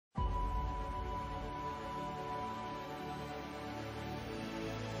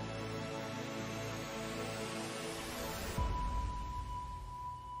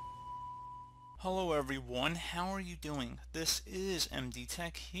Hello everyone, how are you doing? This is MD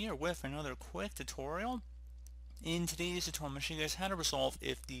Tech here with another quick tutorial. In today's tutorial, I'm going to show you guys how to resolve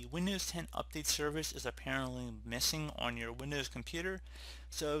if the Windows 10 update service is apparently missing on your Windows computer.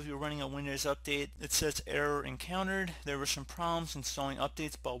 So if you're running a Windows update, it says error encountered. There were some problems installing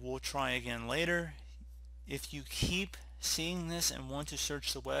updates, but we'll try again later. If you keep seeing this and want to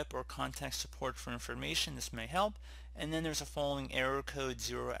search the web or contact support for information, this may help. And then there's a following error code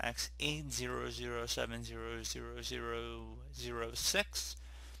 0x8007000006.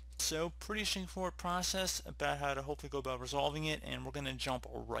 So pretty straightforward process about how to hopefully go about resolving it, and we're going to jump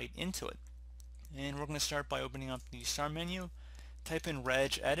right into it. And we're going to start by opening up the start menu. Type in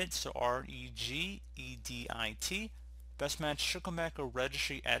regedit, so regedit. Best match should come back a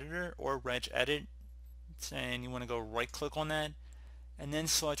registry editor or regedit, and you want to go right click on that and then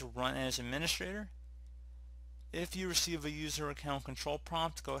select run as administrator. If you receive a user account control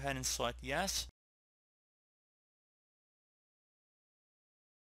prompt, go ahead and select yes.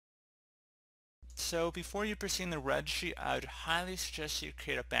 So before you proceed in the registry, I would highly suggest you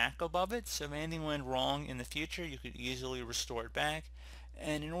create a backup of it, so if anything went wrong in the future you could easily restore it back.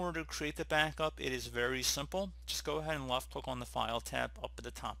 And in order to create the backup, it is very simple. Just go ahead and left click on the file tab up at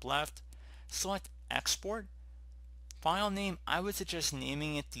the top left, select export. File name, I would suggest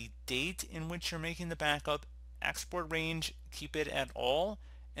naming it the date in which you're making the backup. Export range, keep it at all,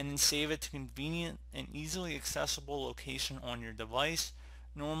 and then save it to convenient and easily accessible location on your device.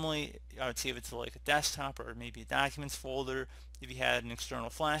 Normally I would save it to like a desktop or maybe a documents folder. If you had an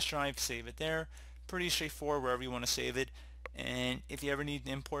external flash drive, save it there. Pretty straightforward wherever you want to save it. And if you ever need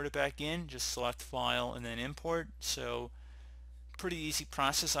to import it back in, just select file and then import. So pretty easy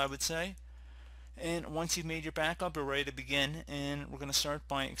process, I would say. And once you've made your backup, we're ready to begin, and we're going to start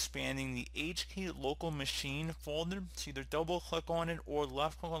by expanding the HK local machine folder. So either double click on it or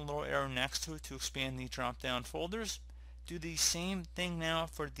left click on the little arrow next to it to expand the drop down folders. Do the same thing now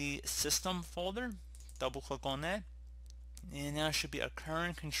for the system folder. Double click on that, and now it should be a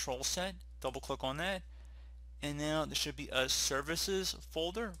current control set. Double click on that, and now there should be a services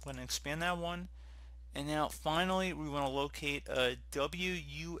folder. I'm going to expand that one. And now finally we want to locate a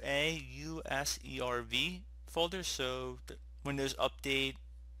WUAUSERV folder, so the Windows Update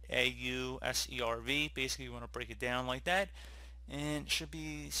AUSERV, basically you want to break it down like that, and it should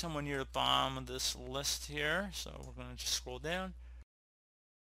be somewhere near the bottom of this list here, so we're going to just scroll down.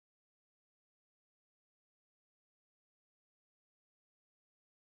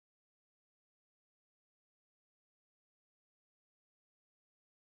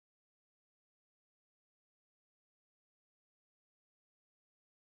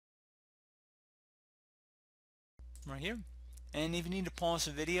 Right here. And if you need to pause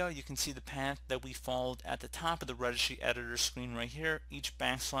the video, you can see the path that we followed at the top of the registry editor screen right here. Each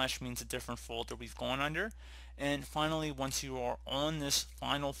backslash means a different folder we've gone under. And finally, once you are on this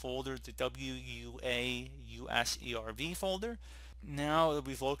final folder, the WUAUSERV folder, now that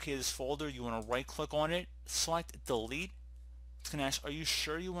we've located this folder, you want to right click on it, select delete. It's going to ask, are you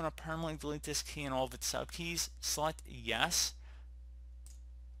sure you want to permanently delete this key and all of its subkeys? Select yes.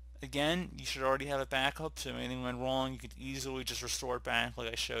 Again, you should already have a backup, so if anything went wrong, you could easily just restore it back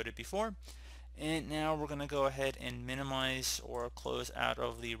like I showed it before. And now we're going to go ahead and minimize or close out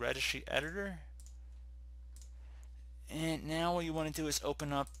of the registry editor. And now what you want to do is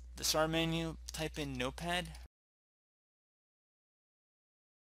open up the start menu, type in Notepad.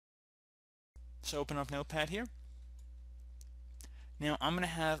 So open up Notepad here. Now I'm going to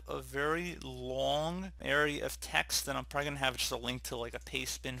have a very long area of text that I'm probably going to have just a link to like a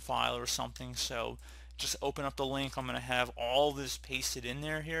paste bin file or something. So just open up the link. I'm going to have all this pasted in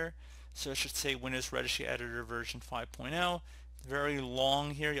there here. So it should say Windows Registry Editor version 5.0. Very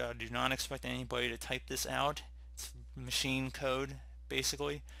long here. I do not expect anybody to type this out. It's machine code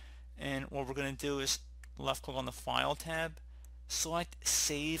basically. And what we're going to do is left click on the File tab, select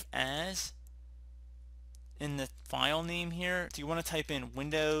Save As. In the file name here, do you want to type in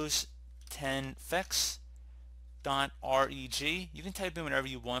Windows 10 fix.reg? You can type in whatever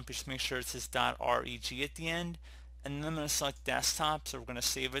you want, but just make sure it says .reg at the end. And then I'm going to select desktop, so we're going to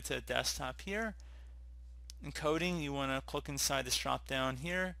save it to the desktop here. Encoding, you want to click inside this drop down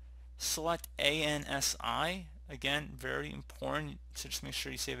here, select ANSI. Again, very important, so just make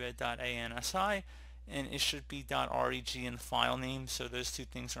sure you save it at .ANSI, and it should be .reg in the file name, so those two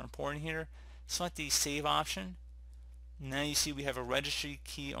things are important here. Select the save option. Now you see we have a registry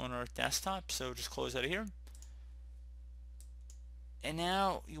key on our desktop, so just close out of here. And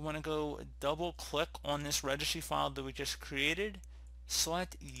now you want to go double click on this registry file that we just created,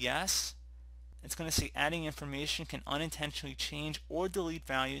 select yes, It's going to say adding information can unintentionally change or delete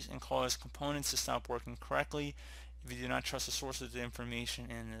values and cause components to stop working correctly. If you do not trust the source of the information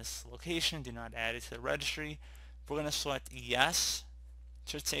in this location, do not add it to the registry. We're going to select yes.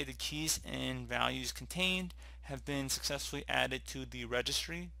 It should say the keys and values contained have been successfully added to the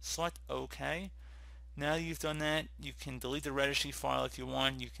registry. Select OK. Now that you've done that, you can delete the registry file if you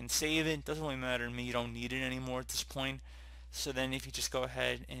want. You can save it. It doesn't really matter to me. You don't need it anymore at this point. So then if you just go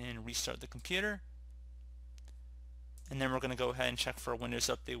ahead and restart the computer, and then we're going to go ahead and check for a Windows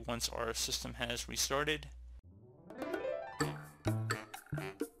update once our system has restarted.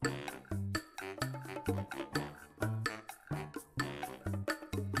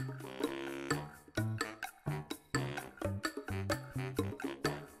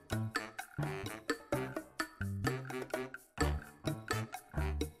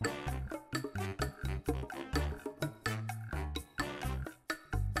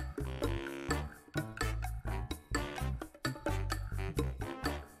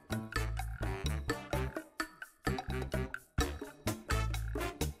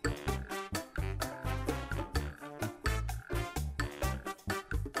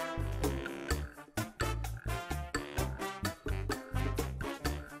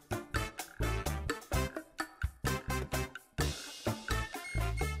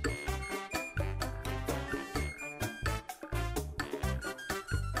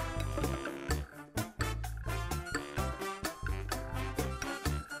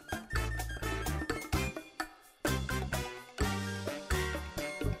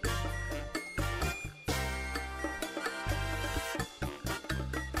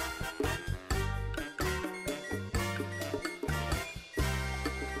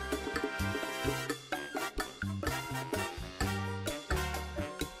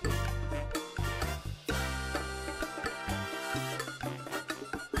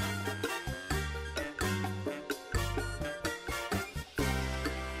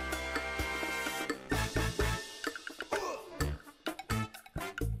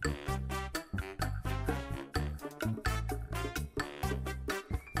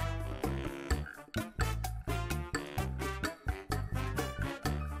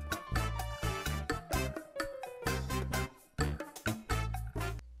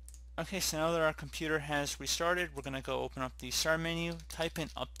 Okay, so now that our computer has restarted, we're going to go open up the start menu, type in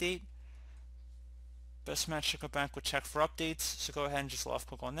update. Best match should go back with check for updates, so go ahead and just left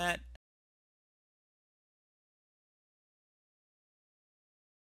click on that.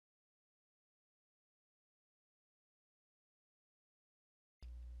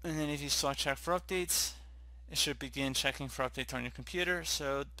 And then if you saw check for updates, it should begin checking for updates on your computer.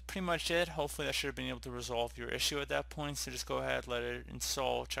 So pretty much it. Hopefully that should have been able to resolve your issue at that point. So just go ahead, let it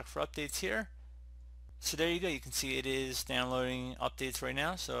install check for updates here. So there you go. You can see it is downloading updates right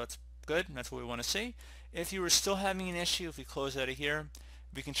now. So that's good. That's what we want to see. If you were still having an issue, if we close out of here,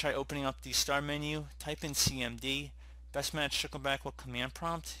 we can try opening up the start menu, type in CMD. Best match should come back with command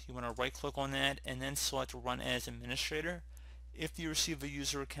prompt. You want to right click on that and then select run as administrator. If you receive a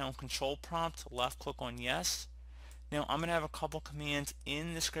user account control prompt, left click on yes. Now I'm going to have a couple commands in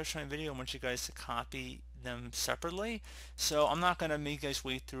the description of my video. I want you guys to copy them separately. So I'm not going to make you guys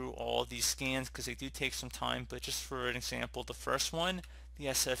wait through all these scans because they do take some time, but just for an example, the first one, the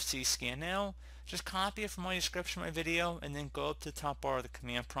SFC scan now, just copy it from my description of my video and then go up to the top bar of the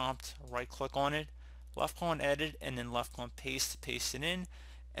command prompt, right click on it, left click on edit, and then left click on paste to paste it in,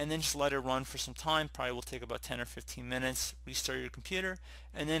 and then just let it run for some time. Probably will take about 10 or 15 minutes. Restart your computer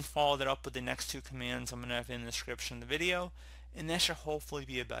and then follow that up with the next two commands I'm going to have in the description of the video, and that should hopefully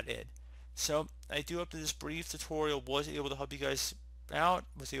be about it. So I do hope that this brief tutorial was able to help you guys out,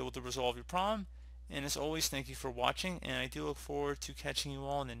 was able to resolve your problem, and as always, thank you for watching, and I do look forward to catching you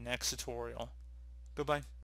all in the next tutorial. Goodbye.